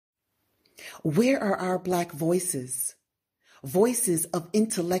Where are our Black voices? Voices of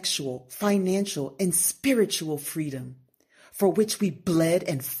intellectual, financial, and spiritual freedom for which we bled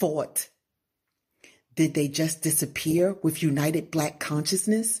and fought. Did they just disappear with united Black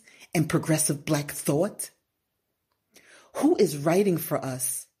consciousness and progressive Black thought? Who is writing for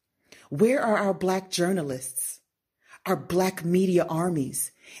us? Where are our Black journalists, our Black media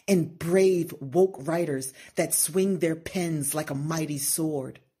armies, and brave woke writers that swing their pens like a mighty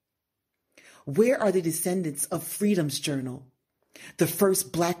sword? Where are the descendants of Freedom's Journal, the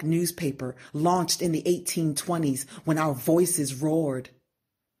first Black newspaper launched in the 1820s when our voices roared?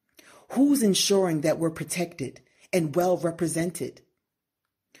 Who's ensuring that we're protected and well represented?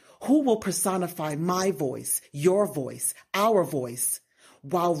 Who will personify my voice, your voice, our voice,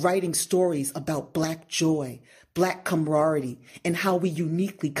 while writing stories about Black joy, Black camaraderie, and how we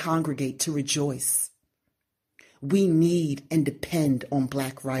uniquely congregate to rejoice? We need and depend on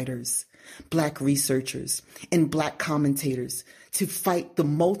Black writers, Black researchers, and Black commentators to fight the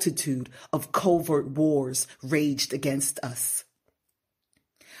multitude of covert wars raged against us.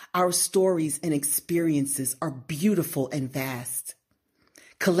 Our stories and experiences are beautiful and vast.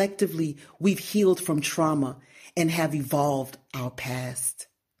 Collectively, we've healed from trauma and have evolved our past.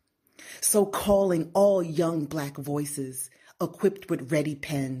 So calling all young Black voices equipped with ready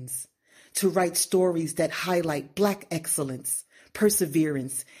pens to write stories that highlight Black excellence,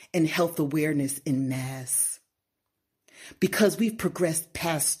 perseverance, and health awareness in mass. Because we've progressed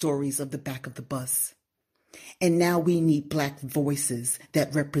past stories of the back of the bus. And now we need Black voices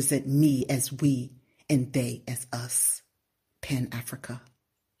that represent me as we and they as us. Pan-Africa.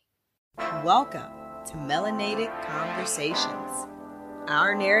 Welcome to Melanated Conversations.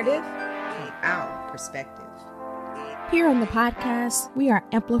 Our narrative from our perspective. Here on the podcast, we are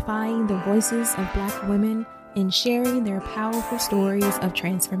amplifying the voices of Black women and sharing their powerful stories of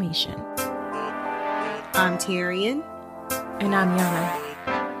transformation. I'm Tyrion. And I'm Yana.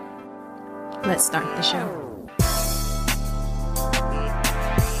 Let's start the show.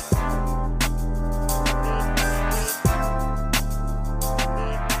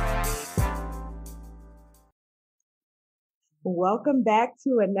 Welcome back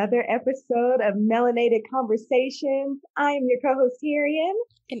to another episode of Melanated Conversations. I am your co-host Tyrion.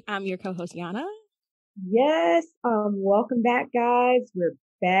 And I'm your co-host Yana. Yes, welcome back, guys. We're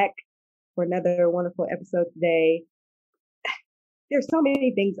back for another wonderful episode today. There's so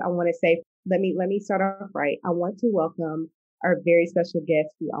many things I want to say. Let me start off right. I want to welcome our very special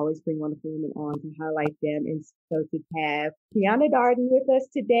guests. We always bring wonderful women on to highlight them. And so to have Quiana Darden with us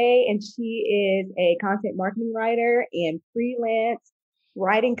today, and she is a content marketing writer and freelance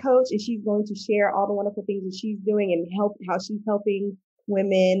writing coach, and she's going to share all the wonderful things that she's doing and how she's helping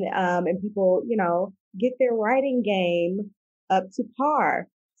women and people, get their writing game up to par.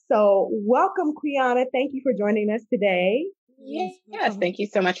 So welcome, Quiana. Thank you for joining us today. Yes, thank you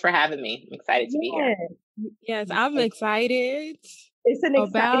so much for having me. I'm excited to be here. Yes, I'm excited. It's an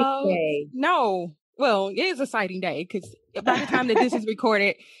exciting day. No, well, it is an exciting day because by the time that this is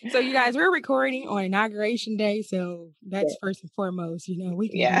recorded, so you guys, we're recording on Inauguration Day, so that's first and foremost. We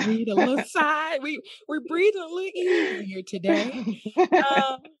can breathe a little sigh. We're breathing a little easier today.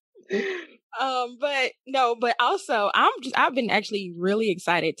 But also I've been actually really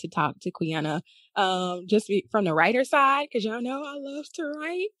excited to talk to Quiana, from the writer side, because y'all know I love to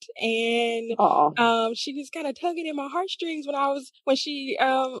write, and she was kind of tugging in my heartstrings when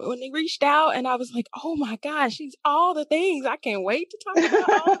they reached out, and I was like, oh my gosh, she's all the things. I can't wait to talk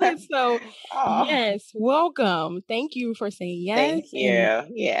about all this. So yes, welcome. Thank you for saying yes. Thank you.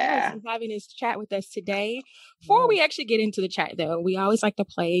 Yes, and having this chat with us today. Before we actually get into the chat, though, we always like to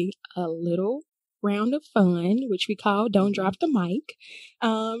play a little round of fun, which we call Don't Drop the Mic.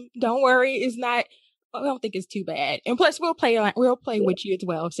 Don't worry, I don't think it's too bad. And plus we'll play with you as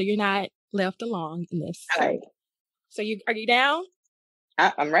well, so you're not left alone in this. All right. So are you down?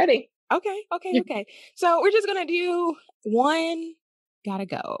 I'm ready. Okay. So we're just gonna do one gotta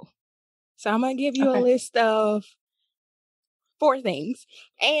go. So I'm gonna give you a list of 4 things,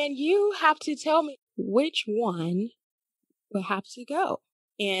 and you have to tell me which one will have to go.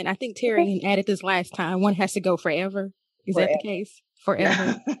 And I think Tyrion added this last time. One has to go forever. Is that the case?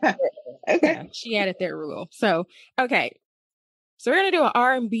 Forever. Okay. Yeah, she added that rule. So, okay. So we're going to do an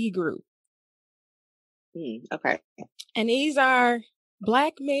R&B group. Okay. And these are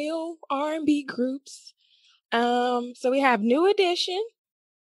Black male R&B groups. So we have New Edition,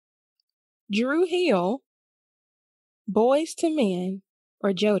 Drew Hill, Boys to Men,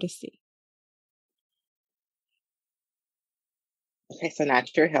 or Jodeci. Okay, so not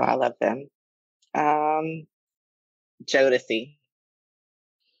Drew Hill. I love them. Jodeci.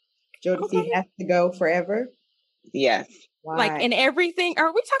 Jodeci has to go forever? Yes. Why? Like in everything?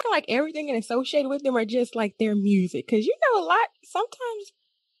 Are we talking like everything and associated with them or just like their music? Because sometimes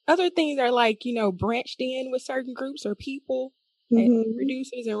other things are like, branched in with certain groups or people and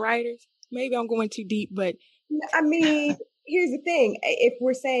producers and writers. Maybe I'm going too deep, but I mean, here's the thing. If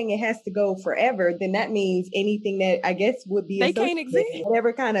we're saying it has to go forever, then that means anything that I guess would be they can't exist.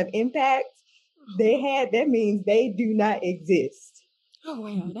 Whatever kind of impact they had, that means they do not exist. Oh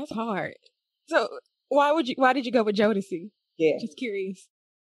wow, that's hard. So why did you go with Jodeci? Yeah. Just curious.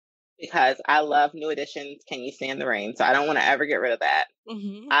 Because I love New Edition's Can You Stand the Rain? So I don't want to ever get rid of that.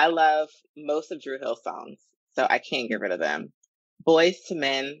 Mm-hmm. I love most of Dru Hill's songs, so I can't get rid of them. Boys to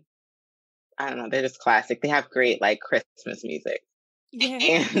Men, I don't know, they're just classic. They have great like Christmas music.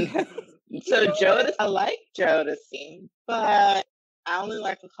 Yeah. And so Jodeci, I like Jodeci, but I only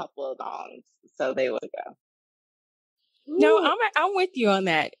like a couple of songs, so they would go. No, I'm with you on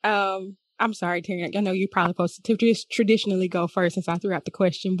that. I'm sorry, Terry. I know you're probably supposed to just traditionally go first since I threw out the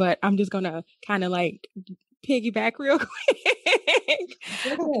question, but I'm just gonna kind of like piggyback real quick.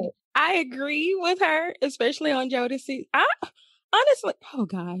 I agree with her, especially on Jodeci. I honestly, oh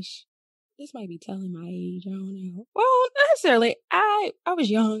gosh, this might be telling my age. I don't know. Well, not necessarily. I was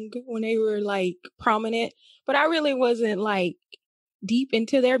young when they were like prominent, but I really wasn't like deep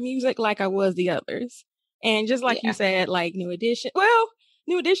into their music like I was the others. And just like you said, like New Edition. Well,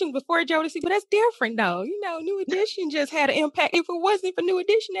 New Edition before Jodeci, but that's different though. New Edition just had an impact. If it wasn't for New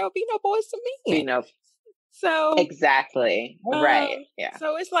Edition, there would be no Boys to Men. So exactly. Right. Yeah.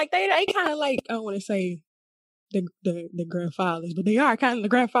 So it's like they kind of like, I don't want to say the grandfathers, but they are kind of the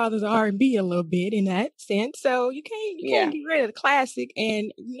grandfathers of R&B a little bit in that sense. So you can't get rid of the classic.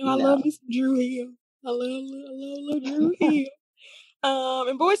 And I love me some Dru Hill. I love Dru Hill.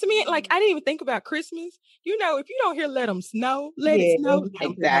 And Boys to Men, like I didn't even think about Christmas. If you don't hear "Let 'Em Snow," let it snow.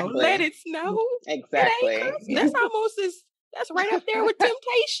 Exactly. Let it snow. Exactly. It ain't Christmas. That's almost that's right up there with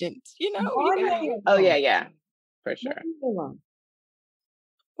Temptations. Oh yeah, for sure.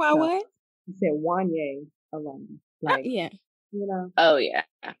 Why what? You said Wanye alone. Like yeah. Oh yeah.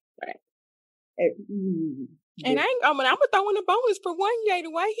 Right. And I'm gonna throw in a bonus for Wanye,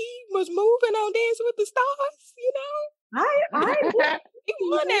 the way he was moving on Dancing with the Stars. He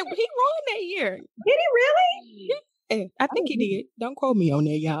won that year. Did he really? Yeah, I think he did. Don't quote me on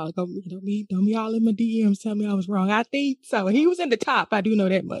that, y'all. Don't be all in my DMs tell me I was wrong. I think so. He was in the top. I do know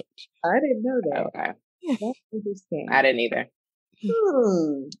that much. I didn't know that. Okay. That's interesting. I didn't either.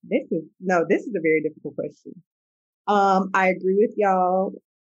 This is a very difficult question. I agree with y'all.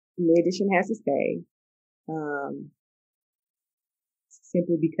 New Edition has to stay.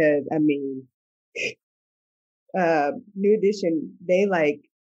 Simply because New Edition, they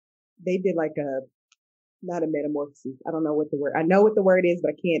did like not a metamorphosis. I don't know what the word. I know what the word is,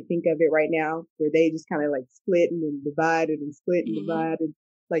 but I can't think of it right now. Where they just kind of like split and then divided and split and divided.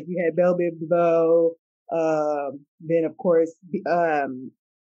 Like you had Belle Biv DeVoe, then of course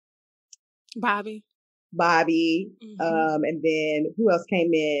Bobby, and then who else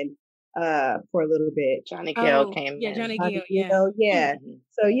came in for a little bit? Johnny Gill came in. Yeah, Johnny Gill, yeah.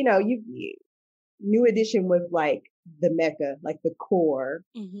 So you New Edition was like the mecca, like the core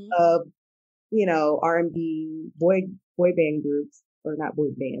of R&B boy band groups, or not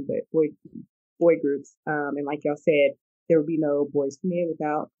boy band, but boy groups. And like y'all said, there would be no Boys to Men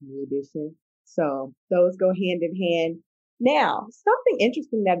without New Edition. So those go hand in hand. Now, something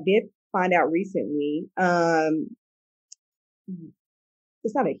interesting that I did find out recently,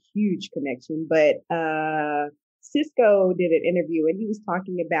 it's not a huge connection, but Cisco did an interview and he was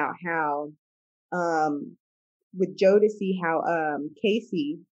talking about how with Jodeci, how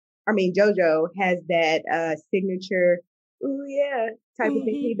JoJo has that signature ooh yeah type of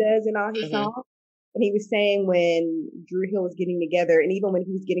thing he does in all his songs. And he was saying when Dru Hill was getting together, and even when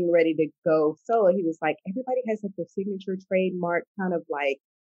he was getting ready to go solo, he was like, everybody has like their signature trademark kind of like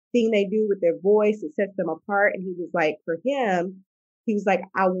thing they do with their voice that sets them apart. And he was like, for him, he was like,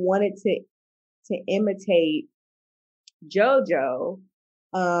 I wanted to imitate JoJo,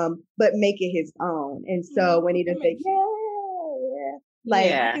 but make it his own. And so when he does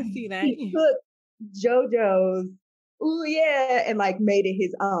like, I can see that. He took JoJo's ooh yeah and like made it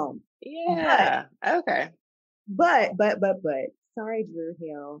his own. Yeah. Okay. But sorry, Dru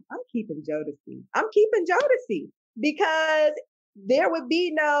Hill, I'm keeping Jodeci because there would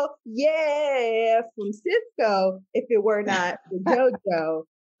be no yeah from Cisco if it were not for JoJo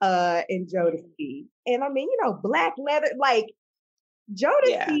and Jodeci. And Black Leather, like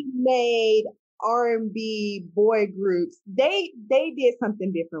Jodeci made R&B boy groups. They did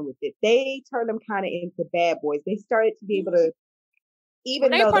something different with it. They turned them kind of into bad boys. They started to be able to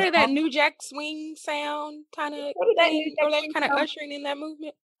Even Were they though part of that New Jack Swing sound kind of thing? Were they kind of ushering in that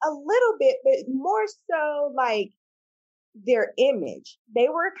movement? A little bit, but more so like their image. They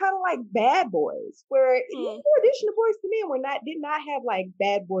were kind of like bad boys, where in addition to Boys to Men did not have like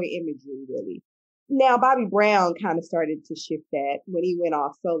bad boy imagery really. Now Bobby Brown kind of started to shift that when he went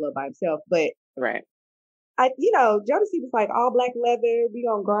off solo by himself, but right. Jodeci was like all black leather. We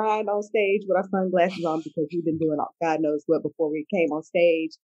gonna grind on stage with our sunglasses on because we've been doing God knows what before we came on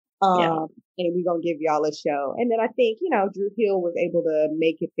stage. And we're going to give y'all a show. And then I think, Drew Hill was able to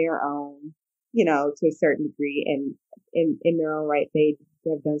make it their own, to a certain degree. And in their own right, they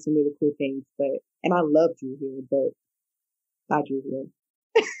have done some really cool things. And I love Drew Hill, but not Drew Hill.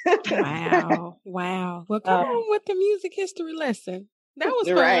 Wow. Well, come on with the music history lesson. That was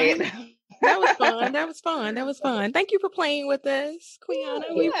fun. Right. That was fun. Thank you for playing with us,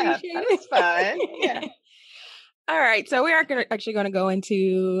 Quiana. We appreciate it. It's fun. Yeah. All right, so we are actually going to go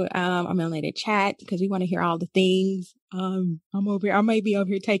into our melanated chat because we want to hear all the things. I may be over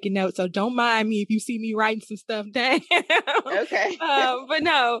here taking notes, so don't mind me if you see me writing some stuff down. Okay. But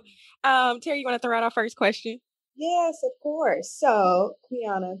no, Terry, you want to throw out our first question? Yes, of course. So,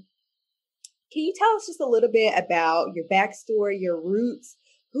 Quiana, can you tell us just a little bit about your backstory, your roots?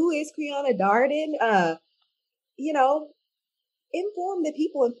 Who is Quiana Darden? Inform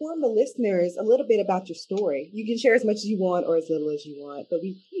the listeners a little bit about your story. You can share as much as you want or as little as you want, but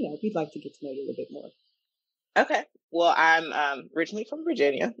we'd like to get to know you a little bit more. Okay. Well, I'm originally from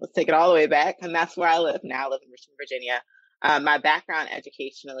Virginia. Let's take it all the way back. And that's where I live now. I live in Richmond, Virginia. My background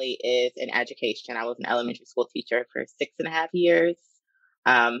educationally is in education. I was an elementary school teacher for 6.5 years.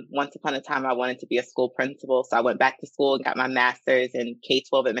 Once upon a time, I wanted to be a school principal. So I went back to school and got my master's in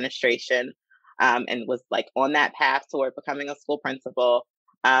K-12 administration. And was like on that path toward becoming a school principal.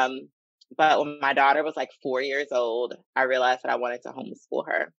 But when my daughter was like 4 years old, I realized that I wanted to homeschool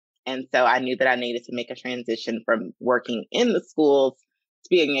her. And so I knew that I needed to make a transition from working in the schools to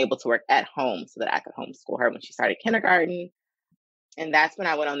being able to work at home so that I could homeschool her when she started kindergarten. And that's when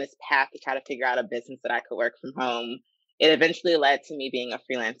I went on this path to try to figure out a business that I could work from home. It eventually led to me being a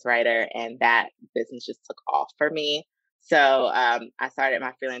freelance writer, and that business just took off for me. So I started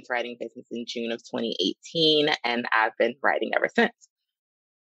my freelance writing business in June of 2018, and I've been writing ever since.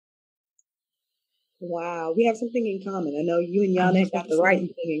 Wow, we have something in common. I know you and Yana got the writing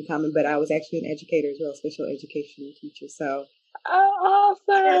thing in common, but I was actually an educator as well, special education teacher. So,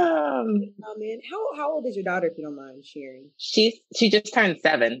 awesome! How old is your daughter, if you don't mind sharing? She just turned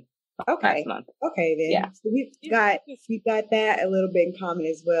 7. Last month. Okay, then. Yeah. So we've got that a little bit in common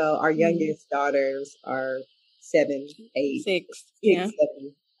as well. Our youngest daughters are 7, 8, 6,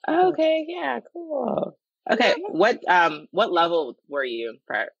 7. Okay, yeah, cool. Okay, what level were you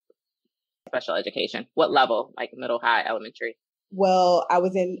for special education? What level? Like middle, high, elementary? Well, I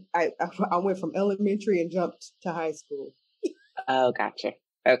went from elementary and jumped to high school. Oh, gotcha.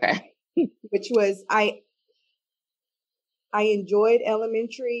 Okay. Which was I enjoyed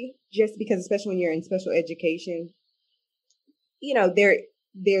elementary just because, especially when you're in special education, you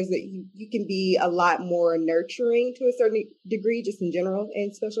can be a lot more nurturing to a certain degree, just in general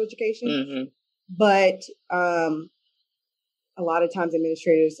in special education. Mm-hmm. But a lot of times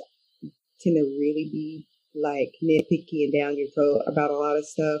administrators tend to really be like nitpicky and down your throat about a lot of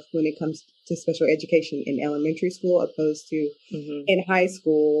stuff when it comes to special education in elementary school, opposed to in high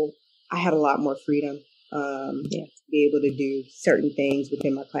school. I had a lot more freedom to be able to do certain things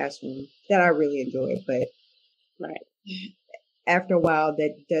within my classroom that I really enjoyed. But after a while,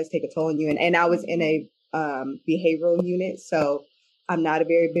 that does take a toll on you. And I was in a behavioral unit, so I'm not a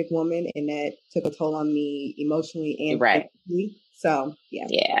very big woman, and that took a toll on me emotionally and physically. So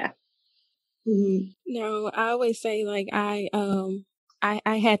yeah. Mm-hmm. No, I always say like I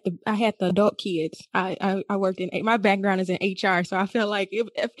had the adult kids. I worked in, my background is in HR, so I feel like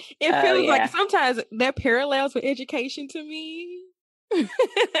it feels like sometimes there parallels with education to me.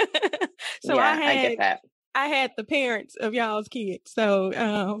 So I get that. I had the parents of y'all's kids. So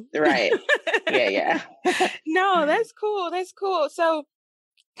right. Yeah. No, that's cool. That's cool. So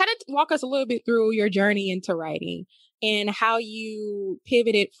kind of walk us a little bit through your journey into writing and how you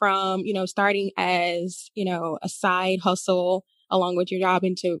pivoted from, starting as, a side hustle along with your job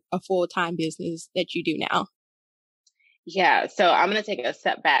into a full-time business that you do now. Yeah. So I'm going to take a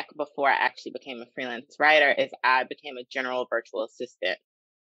step back before I actually became a freelance writer. Is I became a general virtual assistant.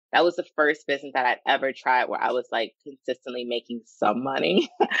 That was the first business that I'd ever tried where I was like consistently making some money.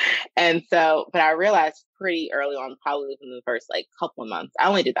 And so, but I realized pretty early on, probably within the first like couple of months, I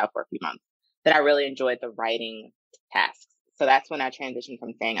only did that for a few months, that I really enjoyed the writing tasks. So that's when I transitioned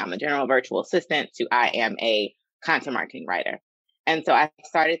from saying I'm a general virtual assistant to I am a content marketing writer. And so I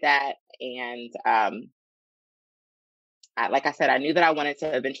started that, and like I said, I knew that I wanted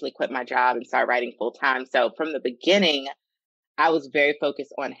to eventually quit my job and start writing full time. So from the beginning, I was very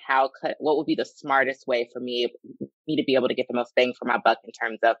focused on what would be the smartest way for me to be able to get the most bang for my buck in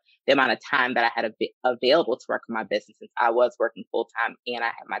terms of the amount of time that I had available to work on my business, since I was working full time and I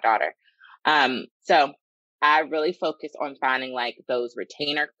had my daughter. So I really focused on finding like those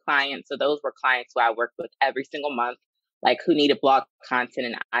retainer clients. So those were clients who I worked with every single month, like who needed blog content,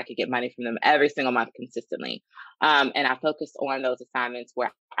 and I could get money from them every single month consistently. And I focused on those assignments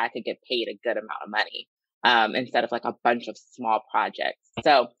where I could get paid a good amount of money, instead of like a bunch of small projects.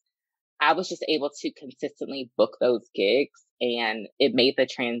 So I was just able to consistently book those gigs, and it made the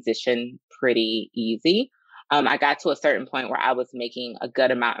transition pretty easy. I got to a certain point where I was making a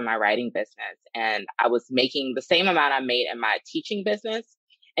good amount in my writing business, and I was making the same amount I made in my teaching business.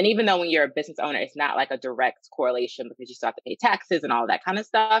 And even though when you're a business owner, it's not like a direct correlation because you still have to pay taxes and all that kind of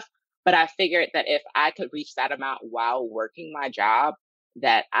stuff. But I figured that if I could reach that amount while working my job,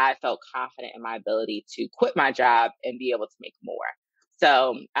 that I felt confident in my ability to quit my job and be able to make more.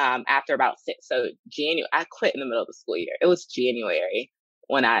 So after about January, I quit in the middle of the school year. It was January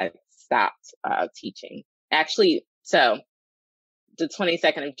when I stopped teaching. Actually, so the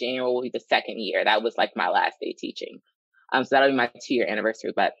 22nd of January will be the second year. That was like my last day teaching. So that'll be my 2-year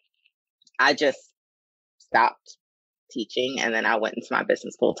anniversary. But I just stopped teaching, and then I went into my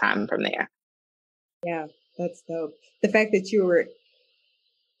business full time from there. Yeah, that's dope. The fact that you were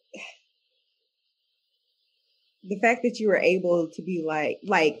able to be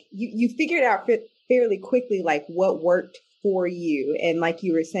like you figured out fairly quickly like what worked for you, and like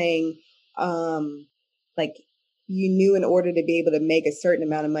you were saying, like you knew in order to be able to make a certain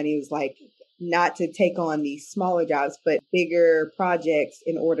amount of money, it was like not to take on these smaller jobs, but bigger projects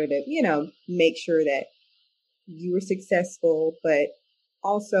in order to, make sure that you were successful, but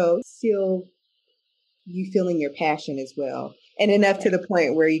also still you feeling your passion as well. And enough to the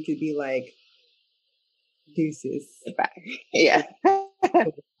point where you could be like, deuces. Yeah.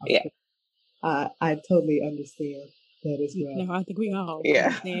 Yeah. I totally understand that as well. No, I think we all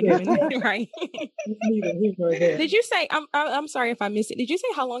understand, right? Did you say, I'm sorry if I missed it. Did you say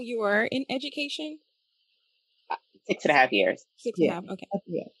how long you were in education? 6.5 years. 6.5. Okay.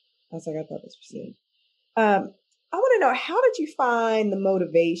 Yeah. I was like, I thought this was it. I want to know, how do you find the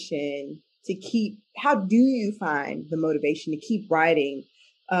motivation to keep writing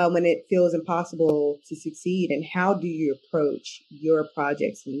when it feels impossible to succeed? And how do you approach your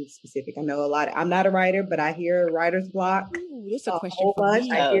projects in specific? I know I'm not a writer, but I hear writer's block. Ooh, this is a question for me.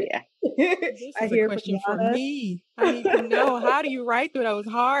 This is a question for me. I need to know, how do you write through those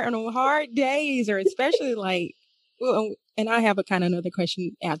hard days, or especially like, well, and I have a kind of another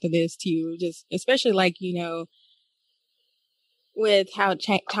question after this too, just especially like, with how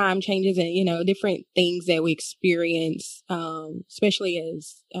time changes and, different things that we experience, especially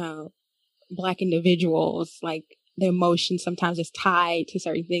as Black individuals, like the emotion sometimes is tied to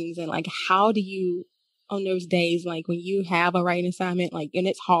certain things. And like, how do you, on those days, like when you have a writing assignment, like, and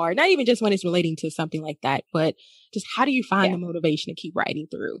it's hard, not even just when it's relating to something like that, but just how do you find the motivation to keep writing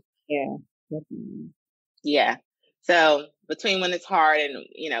through? Yeah, definitely. Yeah. So between when it's hard and,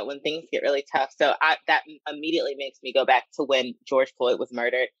 when things get really tough. So that immediately makes me go back to when George Floyd was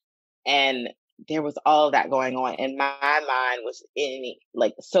murdered, and there was all of that going on. And my mind was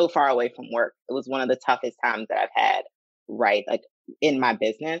so far away from work. It was one of the toughest times that I've had, right? Like in my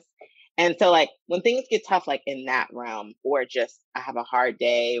business. And so like when things get tough, like in that realm, or just I have a hard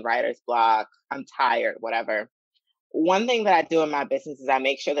day, writer's block, I'm tired, whatever. One thing that I do in my business is I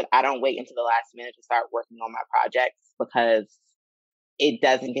make sure that I don't wait until the last minute to start working on my projects, because it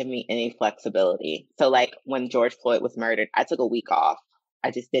doesn't give me any flexibility. So like when George Floyd was murdered, I took a week off.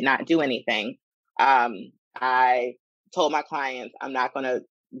 I just did not do anything. I told my clients I'm not going to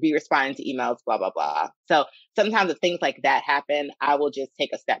be responding to emails, blah, blah, blah. So sometimes if things like that happen, I will just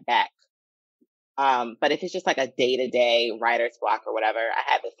take a step back. But if it's just like a day-to-day writer's block or whatever,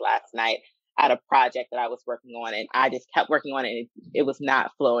 I had this last night. I had a project that I was working on, and I just kept working on it, and it was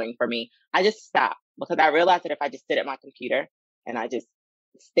not flowing for me. I just stopped, because I realized that if I just sit at my computer and I just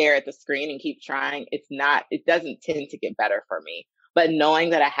stare at the screen and keep trying, it doesn't tend to get better for me. But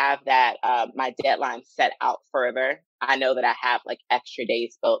knowing that I have that, my deadline set out further, I know that I have like extra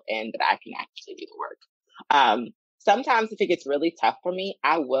days built in that I can actually do the work. Sometimes if it gets really tough for me,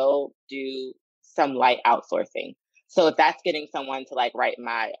 I will do some light outsourcing. So if that's getting someone to like write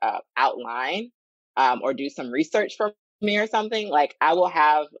my outline, or do some research for me or something, like I will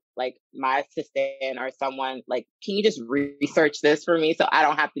have like my assistant or someone like, can you just research this for me so I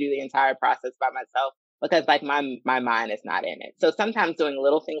don't have to do the entire process by myself? because like my mind is not in it. So sometimes doing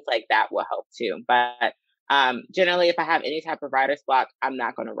little things like that will help too. But generally, if I have any type of writer's block, I'm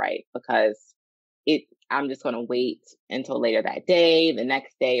not going to write because I'm just going to wait until later that day, the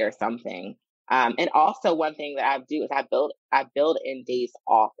next day or something. And also one thing that I do is I build in days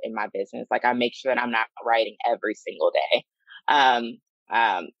off in my business. Like I make sure that I'm not writing every single day.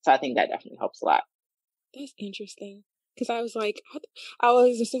 So I think that definitely helps a lot. That's interesting. Because I was like, I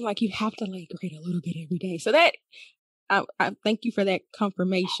always assume like you have to like write a little bit every day. So that, I thank you for that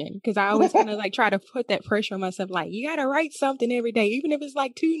confirmation. Because I always kind of like try to put that pressure on myself. Like you got to write something every day, even if it's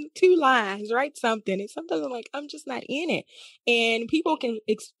like two lines, write something. And sometimes I'm like, I'm just not in it. And people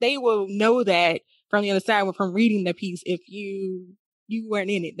they will know that from the other side from reading the piece if you weren't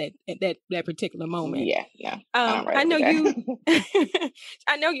in it that particular moment. Yeah. I know you.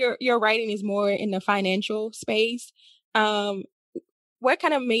 I know your writing is more in the financial space. What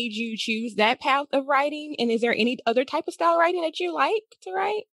kind of made you choose that path of writing? And is there any other type of style writing that you like to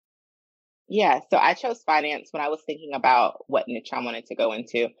write? Yeah, so I chose finance when I was thinking about what niche I wanted to go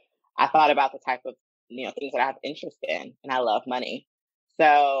into. I thought about the type of things that I have interest in, and I love money.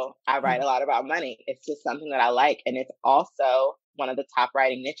 So I write a lot about money. It's just something that I like, and it's also one of the top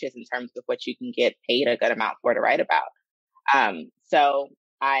writing niches in terms of what you can get paid a good amount for to write about. So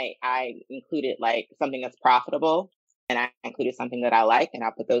I included like something that's profitable, and I included something that I like, and I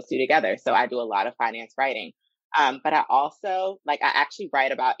put those two together. So I do a lot of finance writing. But I also I actually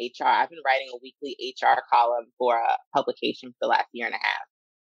write about HR. I've been writing a weekly HR column for a publication for the last year and a half.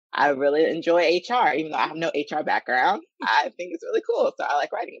 I really enjoy HR, even though I have no HR background. I think it's really cool. So I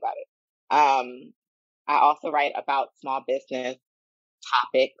like writing about it. I also write about small business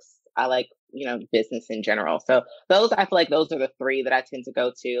topics. I like, business in general. So I feel like those are the three that I tend to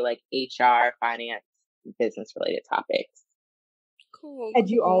go to, like HR, finance, business related topics. Cool. Had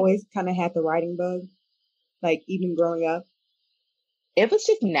you always kind of had the writing bug? Like even growing up? It was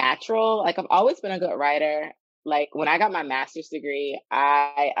just natural. Like I've always been a good writer. Like when I got my master's degree,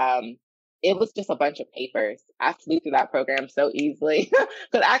 it was just a bunch of papers. I flew through that program so easily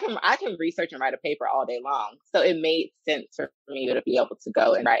because I can research and write a paper all day long. So it made sense for me to be able to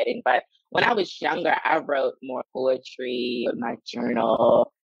go in writing. But when I was younger, I wrote more poetry in my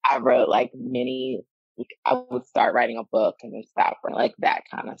journal. I wrote like I would start writing a book and then stop, like that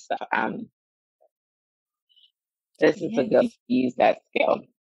kind of stuff. This is a good use that skill.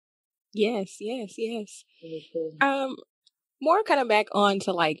 Yes. More kind of back on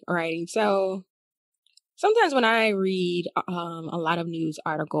to like writing. So sometimes when I read a lot of news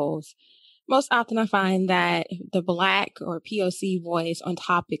articles, most often I find that the Black or POC voice on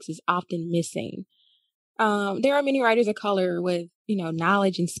topics is often missing. There are many writers of color with,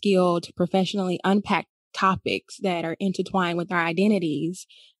 knowledge and skill to professionally unpack topics that are intertwined with our identities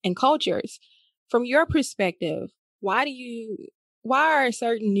and cultures. From your perspective, why are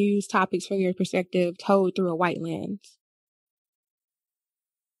certain news topics from your perspective told through a white lens?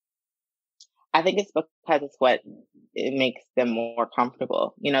 I think it's because it makes them more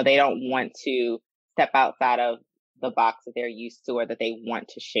comfortable. They don't want to step outside of the box that they're used to or that they want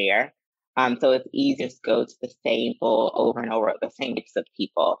to share. So it's easier to go to the same people over and over, the same types of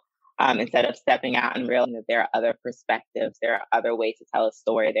people, instead of stepping out and realizing that there are other perspectives, there are other ways to tell a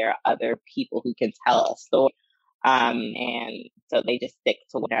story, there are other people who can tell a story. And so they just stick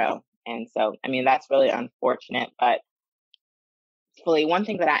to what they know. And so, that's really unfortunate, but one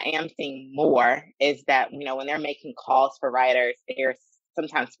thing that I am seeing more is that, when they're making calls for writers, they're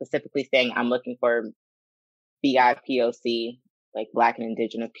sometimes specifically saying, I'm looking for BIPOC, like Black and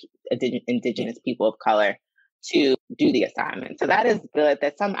indigenous people of color to do the assignment. So that is good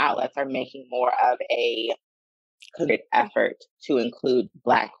that some outlets are making more of a concerted effort to include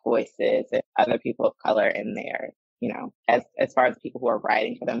Black voices and other people of color in there, as far as people who are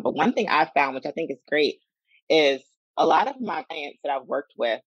writing for them. But one thing I've found, which I think is great, is a lot of my clients that I've worked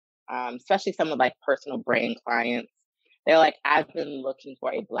with, especially some of like personal brand clients, they're like, I've been looking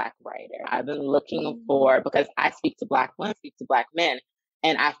for a Black writer. I've been looking because I speak to Black women, speak to Black men,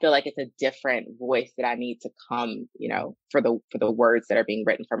 and I feel like it's a different voice that I need to come, for the words that are being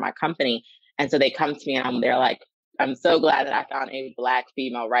written for my company. And so they come to me and they're like, I'm so glad that I found a Black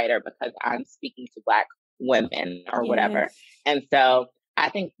female writer because I'm speaking to Black women or whatever. And so I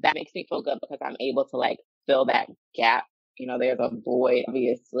think that makes me feel good because I'm able to like fill that gap. There's a void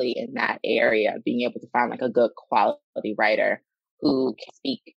obviously in that area, being able to find like a good quality writer who can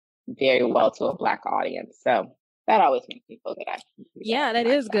speak very well to a Black audience. So that always makes me feel good. Yeah, that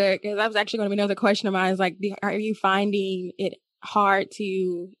is good, because I was actually going to be another question of mine is like, are you finding it hard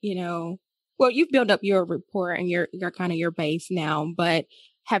to, well, you've built up your rapport and your kind of your base now, but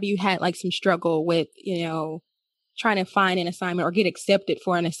have you had like some struggle with, trying to find an assignment or get accepted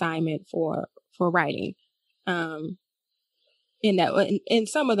for an assignment for writing, in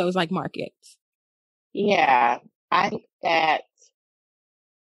some of those like markets? Yeah, I think that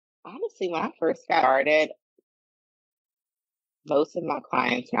honestly, when I first got started, most of my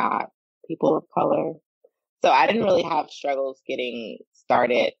clients are not people of color. So I didn't really have struggles getting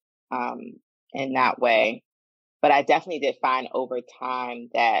started in that way. But I definitely did find over time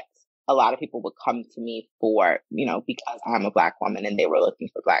that a lot of people would come to me for, because I'm a Black woman and they were looking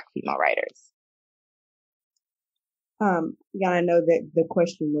for Black female writers. Yeah, I know that the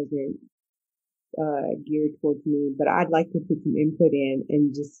question wasn't geared towards me, but I'd like to put some input in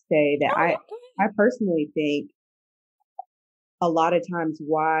and just say that I personally think a lot of times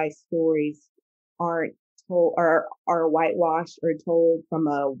why stories aren't told or are whitewashed or told from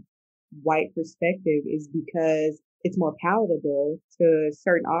a white perspective is because it's more palatable to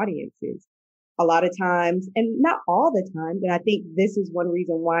certain audiences. A lot of times, and not all the time, but I think this is one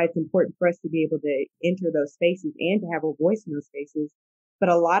reason why it's important for us to be able to enter those spaces and to have a voice in those spaces. But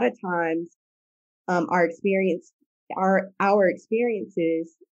a lot of times, our experiences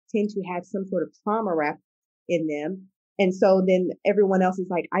tend to have some sort of trauma wrapped in them. And so then everyone else is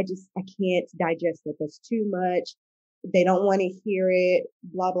like, I can't digest it. That's too much. They don't want to hear it,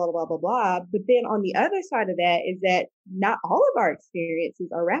 blah, blah, blah, blah, blah. But then on the other side of that is that not all of our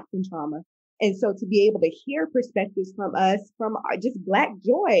experiences are wrapped in trauma. And so to be able to hear perspectives from us, from just Black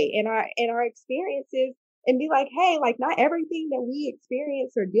joy in our experiences, and be like, hey, like not everything that we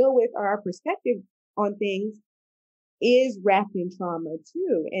experience or deal with or our perspective on things is wrapped in trauma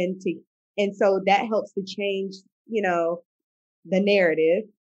too. And so that helps to change, the narrative,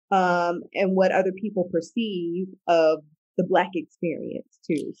 and what other people perceive of the Black experience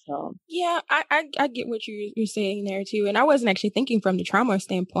too. So yeah, I get what you're saying there too. And I wasn't actually thinking from the trauma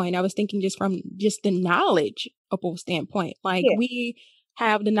standpoint. I was thinking just from just the knowledgeable standpoint. Like we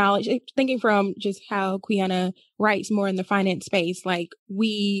have the knowledge, thinking from just how Quiana writes more in the finance space. Like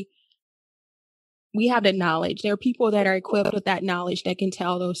we have the knowledge. There are people that are equipped with that knowledge that can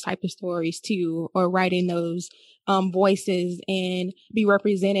tell those type of stories too, or write in those voices and be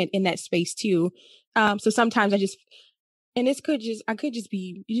represented in that space too. So sometimes it could just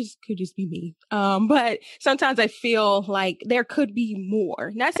be me. But sometimes I feel like there could be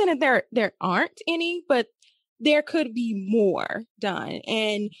more. Not saying that there aren't any, but there could be more done.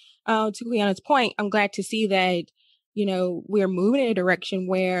 And to Quiana's point, I'm glad to see that, we're moving in a direction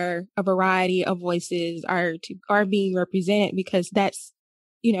where a variety of voices are being represented, because that's,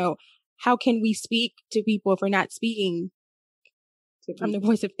 how can we speak to people if we're not speaking from the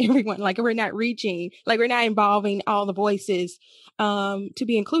voice of everyone? Like we're not reaching, like we're not involving all the voices to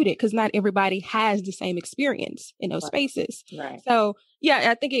be included, because not everybody has the same experience in those spaces. Right. So yeah,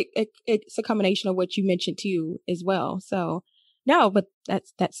 I think it's a combination of what you mentioned too as well. So no, but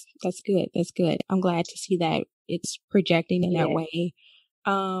that's good. That's good. I'm glad to see that it's projecting in that way.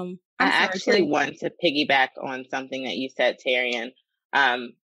 I actually want to piggyback on something that you said, Tarian.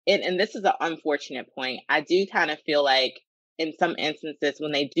 And this is an unfortunate point. I do kind of feel like in some instances,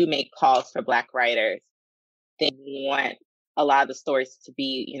 when they do make calls for Black writers, they want a lot of the stories to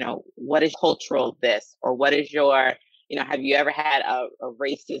be, what is cultural this, or what is your, have you ever had a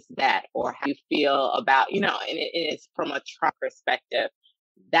racist that, or how you feel about, and it's from a Trump perspective.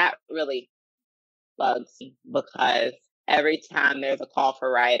 That really bugs me, because every time there's a call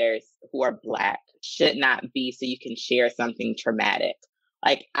for writers who are Black, should not be so you can share something traumatic.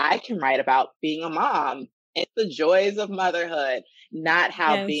 Like I can write about being a mom. It's the joys of motherhood, not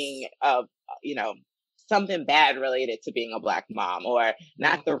how being something bad related to being a Black mom, or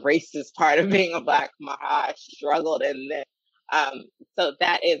not the racist part of being a Black mom. I struggled in this. So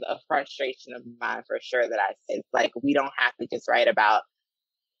that is a frustration of mine for sure, that I say, it's like, we don't have to just write about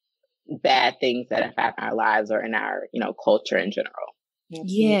bad things that affect our lives or in our, culture in general.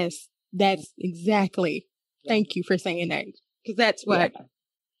 Yes, that's exactly. Thank you for saying that, because that's what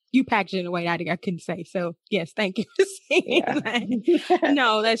you packaged in a way I couldn't say. So yes, thank you for saying that.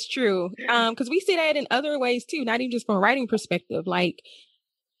 No, that's true. Because we see that in other ways too, not even just from a writing perspective. Like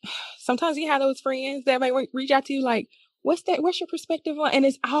sometimes you have those friends that might reach out to you like, what's your perspective on? And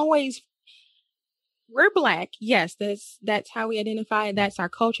it's always, we're Black. Yes, that's how we identify. That's our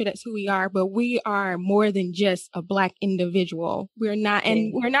culture. That's who we are. But we are more than just a Black individual. We're not,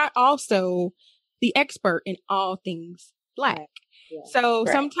 and we're not also the expert in all things Black. So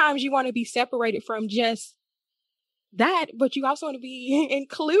sometimes you want to be separated from just that, but you also want to be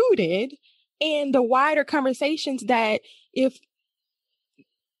included in the wider conversations that if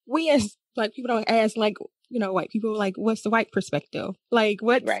we as Black people don't ask, like, white people, like, what's the white perspective? Like,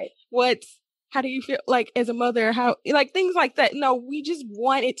 how do you feel like as a mother, how, like things like that. No, we just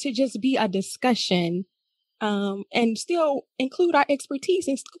want it to just be a discussion, and still include our expertise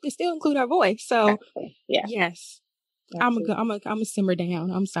and still include our voice. So yeah. Yes, I'm a simmer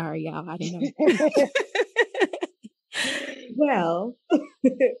down. I'm sorry, y'all. I didn't know. Well,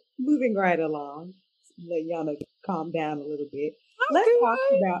 moving right along, let Yana calm down a little bit.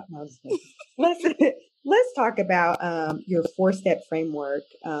 Let's talk about your 4-step framework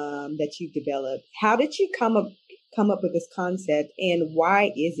that you've developed. How did you come up with this concept, and why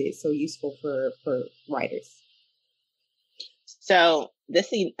is it so useful for writers? So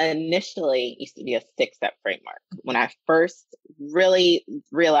this initially used to be a 6-step framework. When I first really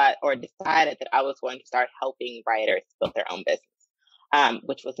realized or decided that I was going to start helping writers build their own business,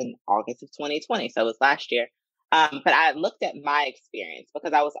 which was in August of 2020. So it was last year. But I looked at my experience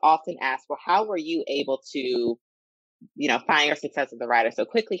because I was often asked, well, how were you able to, find your success as a writer so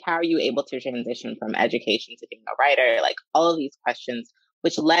quickly? How are you able to transition from education to being a writer? Like all of these questions,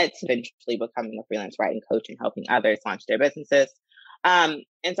 which led to eventually becoming a freelance writing coach and helping others launch their businesses. And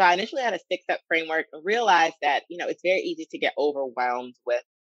so I initially had a 6-step framework, realized that, it's very easy to get overwhelmed with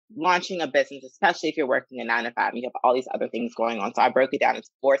launching a business, especially if you're working a 9 to 5 and you have all these other things going on. So I broke it down into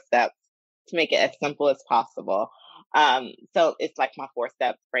 4 steps to make it as simple as possible. So it's like my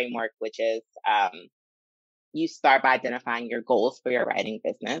 4-step framework, which is, you start by identifying your goals for your writing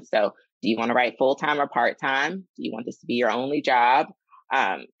business. So do you want to write full-time or part-time? Do you want this to be your only job?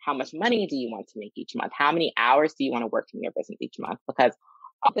 How much money do you want to make each month? How many hours do you want to work in your business each month? Because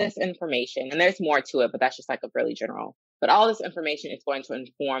all this information, and there's more to it, but that's just like a really general, but all this information is going to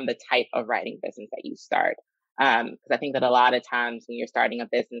inform the type of writing business that you start. Because I think that a lot of times when you're starting a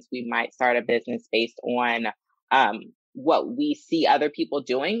business, we might start a business based on what we see other people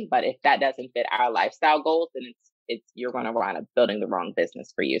doing. But if that doesn't fit our lifestyle goals, then you're going to wind up building the wrong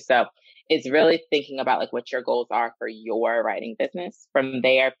business for you. So it's really thinking about like what your goals are for your writing business. From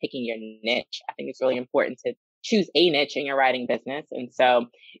there, picking your niche. I think it's really important to choose a niche in your writing business. And so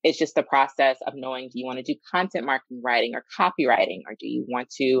it's just the process of knowing, do you want to do content marketing writing or copywriting, or do you want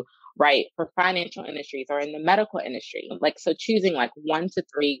to write for financial industries or in the medical industry? Like, so choosing like 1 to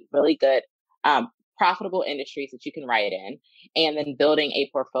 3 really good, profitable industries that you can write in, and then building a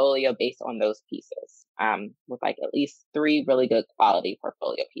portfolio based on those pieces, with like at least 3 really good quality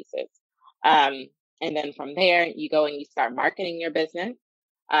portfolio pieces. And then from there, you go and you start marketing your business.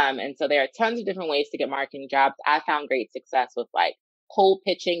 And so there are tons of different ways to get marketing jobs. I found great success with like cold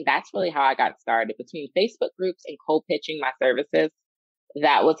pitching. That's really how I got started, between Facebook groups and cold pitching my services.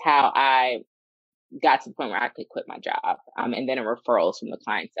 That was how I got to the point where I could quit my job. And then referrals from the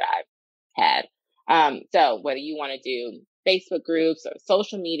clients that I've had. So whether you want to do Facebook groups or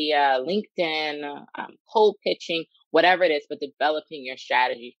social media, LinkedIn, cold pitching, whatever it is, but developing your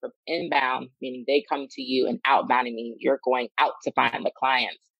strategy for inbound, meaning they come to you, and outbound, meaning you're going out to find the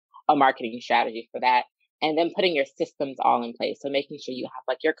clients, a marketing strategy for that. And then putting your systems all in place. So making sure you have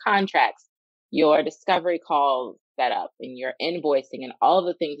like your contracts, your discovery calls set up, and your invoicing, and all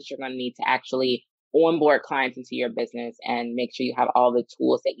the things that you're going to need to actually onboard clients into your business, and make sure you have all the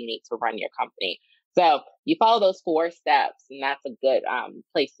tools that you need to run your company. So you follow those 4 steps, and that's a good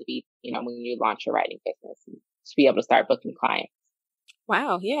place to be, when you launch your writing business, to be able to start booking clients.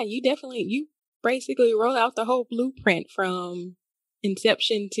 Wow. Yeah, you basically roll out the whole blueprint from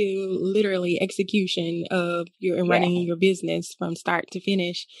inception to literally execution of running your business from start to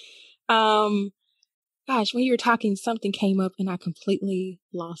finish. Gosh, when you were talking, something came up and I completely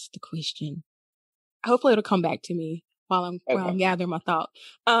lost the question. Hopefully it'll come back to me while I'm gathering my thought.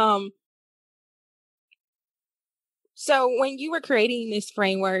 So when you were creating this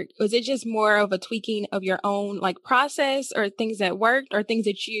framework, was it just more of a tweaking of your own like process, or things that worked, or things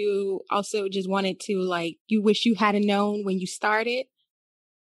that you also just wanted to, like, you wish you hadn't known when you started?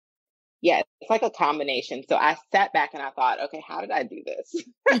 Yeah, it's like a combination. So I sat back and I thought, okay, how did I do this?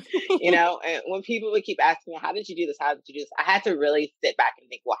 And when people would keep asking me, how did you do this? How did you do this? I had to really sit back and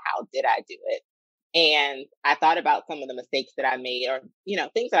think, well, how did I do it? And I thought about some of the mistakes that I made, or,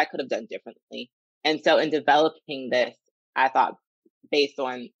 things that I could have done differently. And so in developing this, I thought, based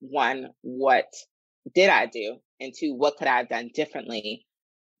on 1, what did I do? And 2, what could I have done differently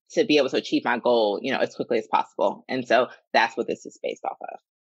to be able to achieve my goal, as quickly as possible? And so that's what this is based off of.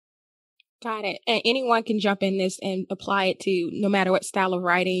 Got it. And anyone can jump in this and apply it to no matter what style of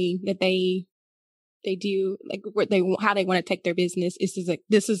writing that they do, like how they want to take their business.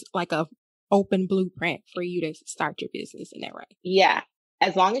 This is like a open blueprint for you to start your business in that, right? Yeah.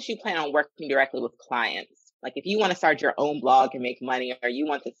 As long as you plan on working directly with clients Like if you want to start your own blog and make money, or you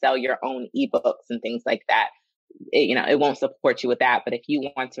want to sell your own ebooks and things like that, it won't support you with that. But if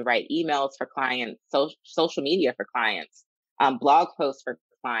you want to write emails for clients, social media for clients, blog posts for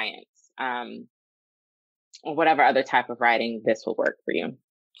clients, or whatever other type of writing, this will work for you.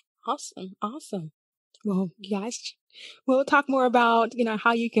 Awesome. Well, guys, we'll talk more about,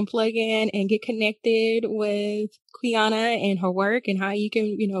 how you can plug in and get connected with Quiana and her work, and how you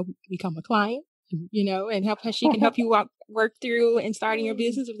can, become a client, and she can help you work through and starting your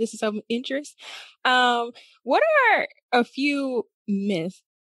business if this is of interest. What are a few myths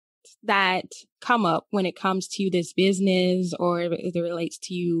that come up when it comes to this business, or as it relates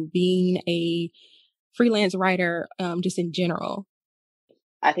to you being a freelance writer, just in general?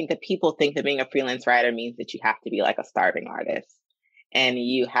 I think that people think that being a freelance writer means that you have to be like a starving artist, and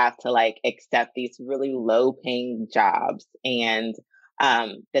you have to like accept these really low paying jobs, and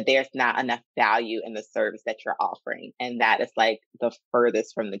that there's not enough value in the service that you're offering. And that is like the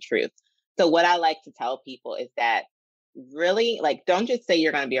furthest from the truth. So what I like to tell people is that really, like, don't just say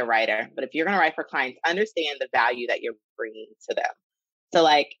you're going to be a writer, but if you're going to write for clients, understand the value that you're bringing to them. So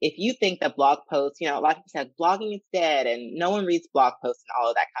like, if you think that blog posts, a lot of people say blogging is dead and no one reads blog posts and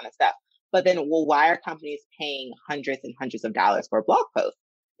all of that kind of stuff. But then, well, why are companies paying hundreds and hundreds of dollars for a blog post?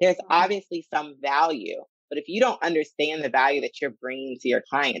 There's obviously some value. But if you don't understand the value that you're bringing to your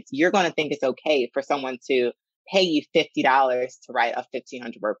clients, you're going to think it's okay for someone to pay you $50 to write a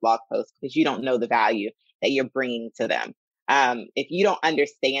 1,500-word blog post because you don't know the value that you're bringing to them. If you don't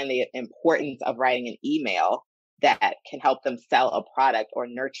understand the importance of writing an email that can help them sell a product or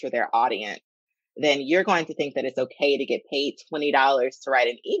nurture their audience, then you're going to think that it's okay to get paid $20 to write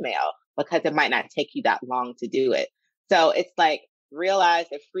an email because it might not take you that long to do it. So it's like, realize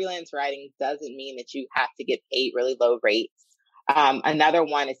that freelance writing doesn't mean that you have to get paid really low rates. Another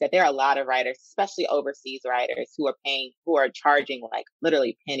one is that there are a lot of writers, especially overseas writers, who are charging like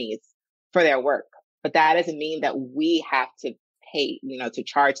literally pennies for their work. But that doesn't mean that we have to pay, to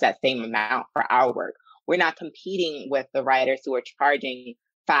charge that same amount for our work. We're not competing with the writers who are charging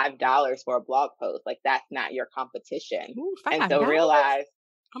 $5 for a blog post. Like, that's not your competition. Ooh, and so realize,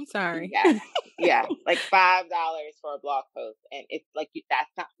 I'm sorry. Yeah, like $5 for a blog post. And it's like, that's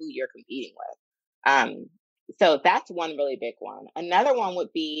not who you're competing with. So that's one really big one. Another one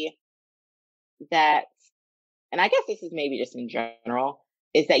would be that, and I guess this is maybe just in general,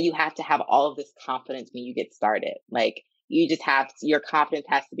 is that you have to have all of this confidence when you get started. Like, your confidence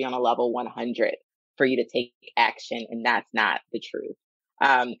has to be on a level 100 for you to take action. And that's not the truth.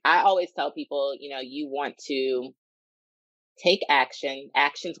 I always tell people, you want to take action.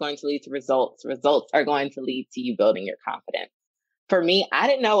 Action's going to lead to results. Results are going to lead to you building your confidence. For me, I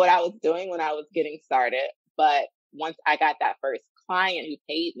didn't know what I was doing when I was getting started. But once I got that first client who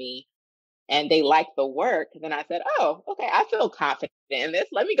paid me and they liked the work, then I said, oh, okay, I feel confident in this.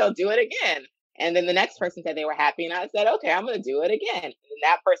 Let me go do it again. And then the next person said they were happy. And I said, okay, I'm going to do it again. And then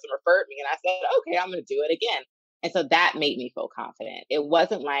that person referred me and I said, okay, I'm going to do it again. And so that made me feel confident. It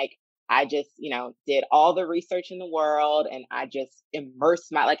wasn't like I just, did all the research in the world and I just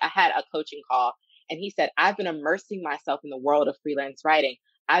immersed I had a coaching call and he said, I've been immersing myself in the world of freelance writing.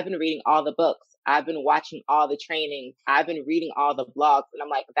 I've been reading all the books. I've been watching all the trainings. I've been reading all the blogs. And I'm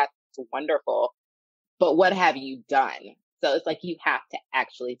like, that's wonderful. But what have you done? So it's like, you have to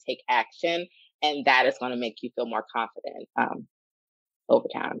actually take action. And that is going to make you feel more confident over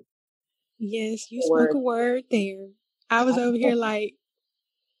time. Yes, you spoke a word there. I was over here like,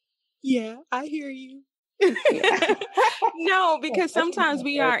 yeah, I hear you. No, because sometimes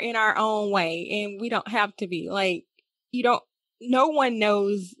we are in our own way and we don't have to be like, no one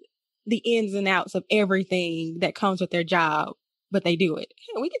knows the ins and outs of everything that comes with their job, but they do it.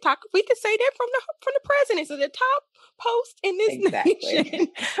 We can say that from the presidents of the top post in this nation,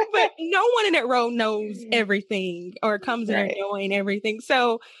 but no one in that role knows everything or comes in there knowing everything.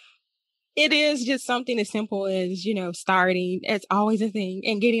 So it is just something as simple as, starting. It's always a thing,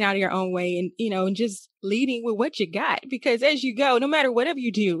 and getting out of your own way and, and just leading with what you got. Because as you go, no matter whatever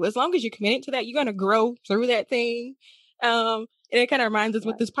you do, as long as you're committed to that, you're going to grow through that thing. And it kind of reminds us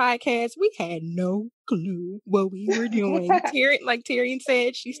with this podcast, we had no clue what we were doing. Like Tyrion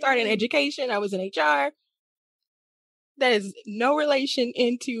said, she started in education. I was in HR. That is no relation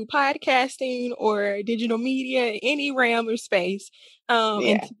into podcasting or digital media, any realm or space.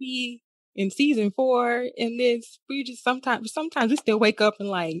 And to be in season 4 in this, we just sometimes we still wake up and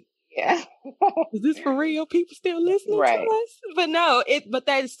like, is this for real? People still listening to us? But no, but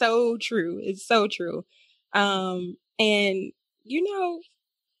that is so true. It's so true. And I'm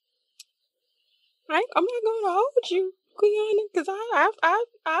not going to hold you, Quiana, because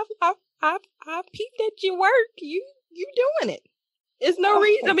I've peeped at your work. You doing it. There's no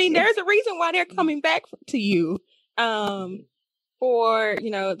reason. I mean, there's a reason why they're coming back to you, for,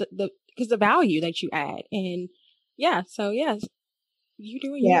 you know, because the value that you add. And yeah, so yes, you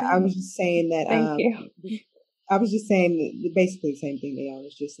doing. Yeah, I was just saying that. Thank you. I was just saying basically the same thing that I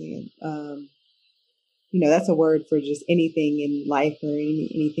was just saying. You know, that's a word for just anything in life or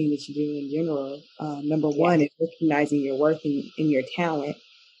anything that you do in general. Number one is recognizing your worth and your talent.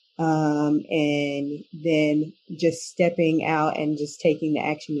 And then just stepping out and just taking the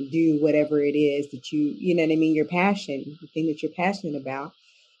action to do whatever it is that you know what I mean, your passion, the thing that you're passionate about.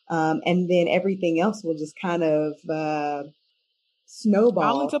 And then everything else will just kind of snowball.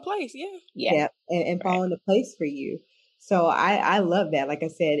 Fall into place, Yeah, and fall into place for you. So I love that. Like I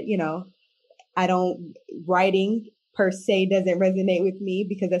said, you know, writing per se doesn't resonate with me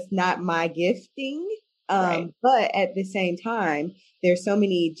because that's not my gifting. But at the same time, there's so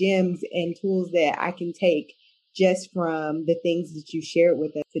many gems and tools that I can take just from the things that you shared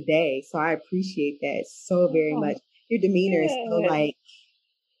with us today. So I appreciate that so very much. Your demeanor is so like,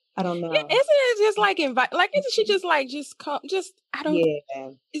 I don't know. Isn't it just like isn't she just like I don't.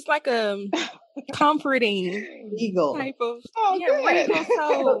 Yeah. It's like a comforting regal type of regal.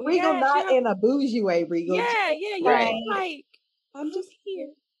 So regal, not in a bougie way. Regal. Right. Like I'm just here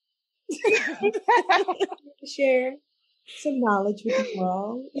to share some knowledge with you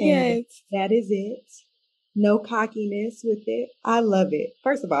all. And that is it. No cockiness with it. I love it.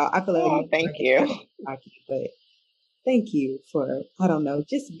 First of all, I feel like thank you. Cocky, but thank you for, I don't know,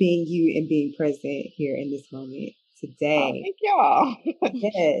 just being you and being present here in this moment today. Thank y'all.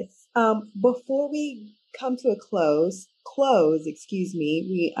 Yes. Before we come to a close,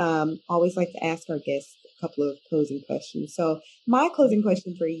 we always like to ask our guests a couple of closing questions. So my closing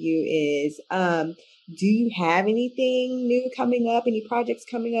question for you is, do you have anything new coming up? Any projects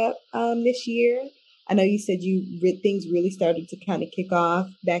coming up this year? I know you said things really started to kind of kick off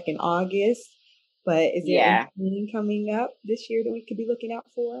back in August. But is there anything coming up this year that we could be looking out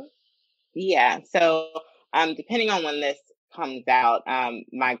for? Yeah. So depending on when this comes out,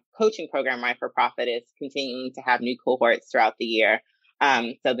 my coaching program, My For Profit, is continuing to have new cohorts throughout the year.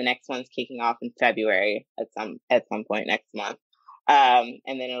 So the next one's kicking off in February at some point next month. And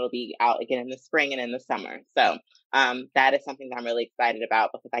then it'll be out again in the spring and in the summer. So that is something that I'm really excited about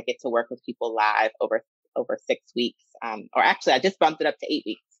because I get to work with people live over 6 weeks. Or actually, I just bumped it up to 8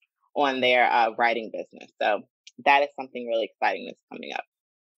 weeks on their writing business. So that is something really exciting that's coming up.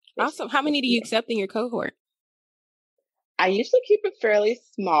 Awesome. How many do you accept in your cohort? I usually keep it fairly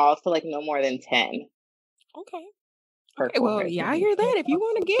small, so like no more than 10. Okay, well, I hear that. If you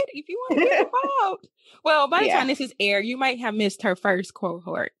want to get involved. Well, by the time this is aired, you might have missed her first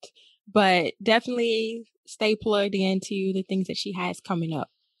cohort, but definitely stay plugged into the things that she has coming up.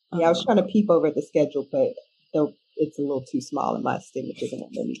 I was trying to peep over the schedule, but it's a little too small in my astigmatism.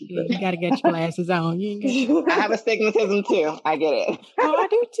 You got to get your glasses on. I have astigmatism too. I get it. Oh, I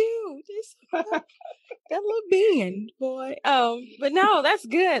do too. That little bend, boy. But no, that's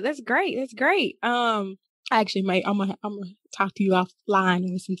good. That's great. Actually, mate, I'm gonna talk to you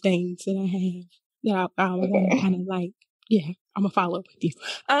offline with some things that I have that I want to kind of like. Yeah, I'm gonna follow up with you.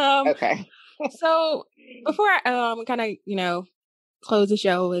 Okay. So before I kind of close the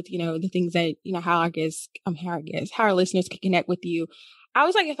show with the things that how our listeners can connect with you, I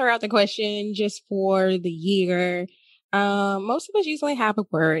always like to throw out the question just for the year. Most of us usually have a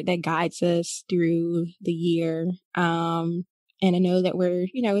word that guides us through the year. And I know that we're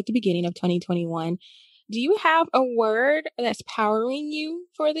at the beginning of 2021. Do you have a word that's powering you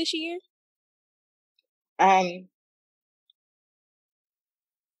for this year? Okay,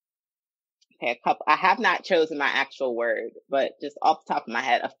 a couple. I have not chosen my actual word, but just off the top of my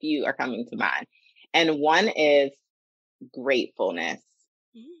head, a few are coming to mind. And one is gratefulness.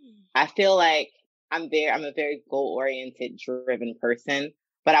 I feel like I'm a very goal-oriented, driven person,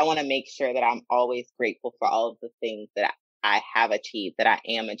 but I want to make sure that I'm always grateful for all of the things that I have achieved, that I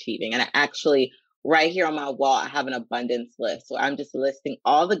am achieving. And I actually, right here on my wall, I have an abundance list. So I'm just listing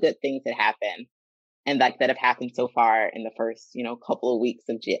all the good things that happen and that have happened so far in the first, couple of weeks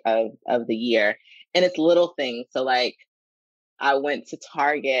of the year. And it's little things. So like I went to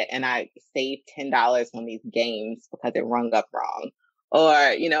Target and I saved $10 on these games because it rung up wrong. Or,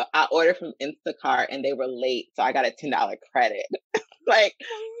 I ordered from Instacart and they were late, so I got a $10 credit. Like,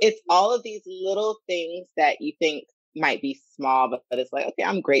 it's all of these little things that you think might be small, but it's like, okay,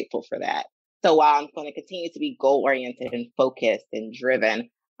 I'm grateful for that. So while I'm going to continue to be goal-oriented and focused and driven,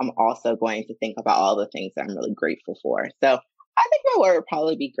 I'm also going to think about all the things that I'm really grateful for. So I think my word would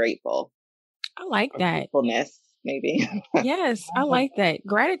probably be grateful. I like that. Gratefulness. maybe. Yes, I like that.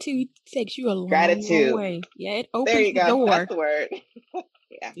 Gratitude takes you a long way. Yeah, it opens there you go. the door. That's the word.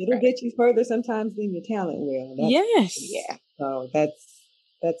 Yeah, it'll get you further sometimes than your talent will. Yes. Yeah. So that's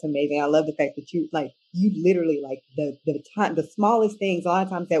amazing. I love the fact that you literally like the smallest things a lot of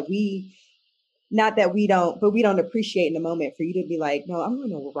times that we don't appreciate in the moment, for you to be like, no, I'm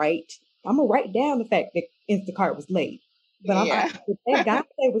gonna write down the fact that Instacart was late. But if that guy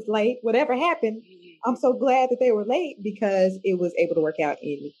was late, whatever happened, I'm so glad that they were late because it was able to work out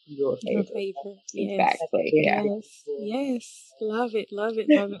in your favor. Yes. Exactly. Yes. Love it.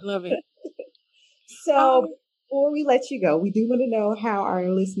 So before we let you go, we do want to know how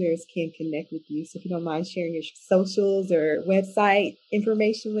our listeners can connect with you. So if you don't mind sharing your socials or website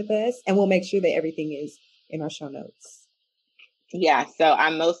information with us, and we'll make sure that everything is in our show notes. Yeah, so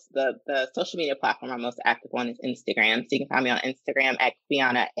I'm the social media platform I'm most active on is Instagram. So you can find me on Instagram at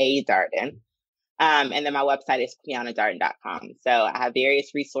Quiana A. Darden. And then my website is quianadarden.com. So I have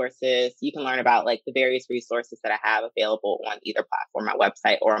various resources. You can learn about like the various resources that I have available on either platform, my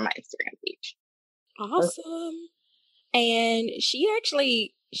website or on my Instagram page. Awesome. And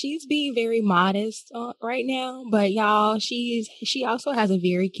she's being very modest right now, but y'all, she also has a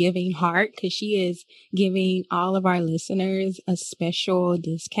very giving heart, because she is giving all of our listeners a special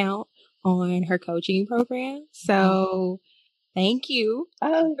discount on her coaching program. So thank you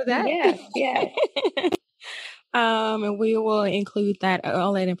for that. Yes. And we will include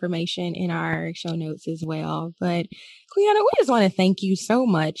all that information in our show notes as well. But Quiana, we just want to thank you so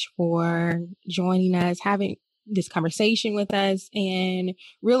much for joining us, having this conversation with us, and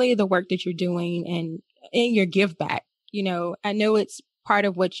really the work that you're doing and in your give back. You know, I know it's part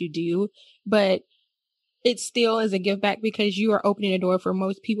of what you do, but it still is a give back, because you are opening a door for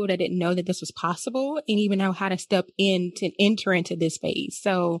most people that didn't know that this was possible and even know how to step in to enter into this space.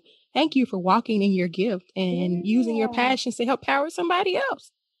 So thank you for walking in your gift and using your passions to help power somebody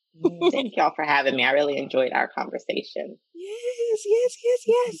else. Thank y'all for having me. I really enjoyed our conversation. Yes.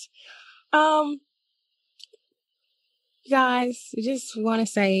 Guys, I just want to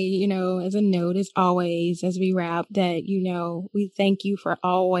say, you know, as a note, as always, as we wrap, that, you know, we thank you for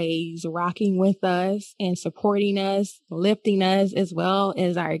always rocking with us and supporting us, lifting us, as well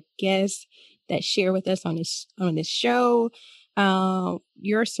as our guests that share with us on this show.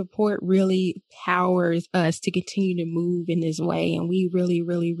 Your support really powers us to continue to move in this way. And we really,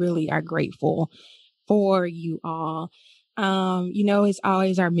 really, really are grateful for you all. You know, it's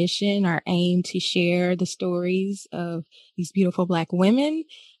always our mission, our aim to share the stories of these beautiful Black women.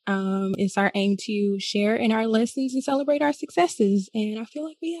 It's our aim to share in our lessons and celebrate our successes. And I feel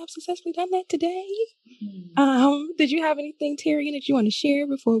like we have successfully done that today. Did you have anything, Terry, that you want to share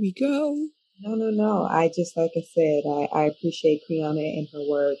before we go? No. I just, like I said, I appreciate Quiana and her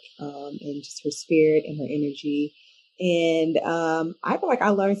work, and just her spirit and her energy. And I feel like I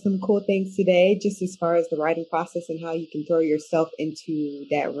learned some cool things today, just as far as the writing process and how you can throw yourself into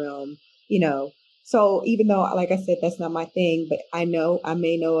that realm, you know. So even though, like I said, that's not my thing, but I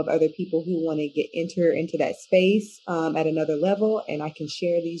may know of other people who want to enter into that space at another level, and I can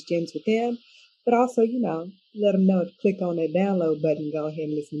share these gems with them. But also, you know, let them know to click on that download button and go ahead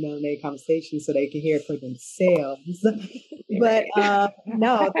and listen to Melanated Conversations so they can hear it for themselves. But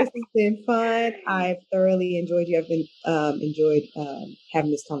no, this has been fun. I've thoroughly enjoyed you. I've been enjoyed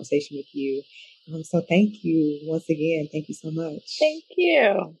having this conversation with you. So thank you once again. Thank you so much. Thank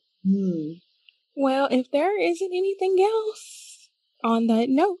you. Well, if there isn't anything else on that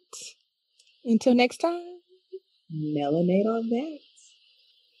note, until next time, melanate on that.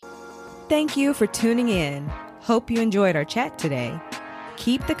 Thank you for tuning in. Hope you enjoyed our chat today.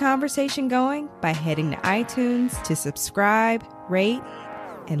 Keep the conversation going by heading to iTunes to subscribe, rate,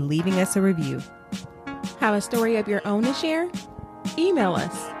 and leaving us a review. Have a story of your own to share? Email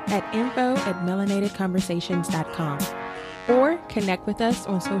us at info@melanatedconversations.com or connect with us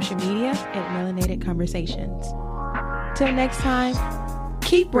on social media at Melanated Conversations. Till next time,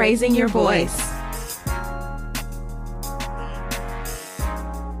 keep raising your voice.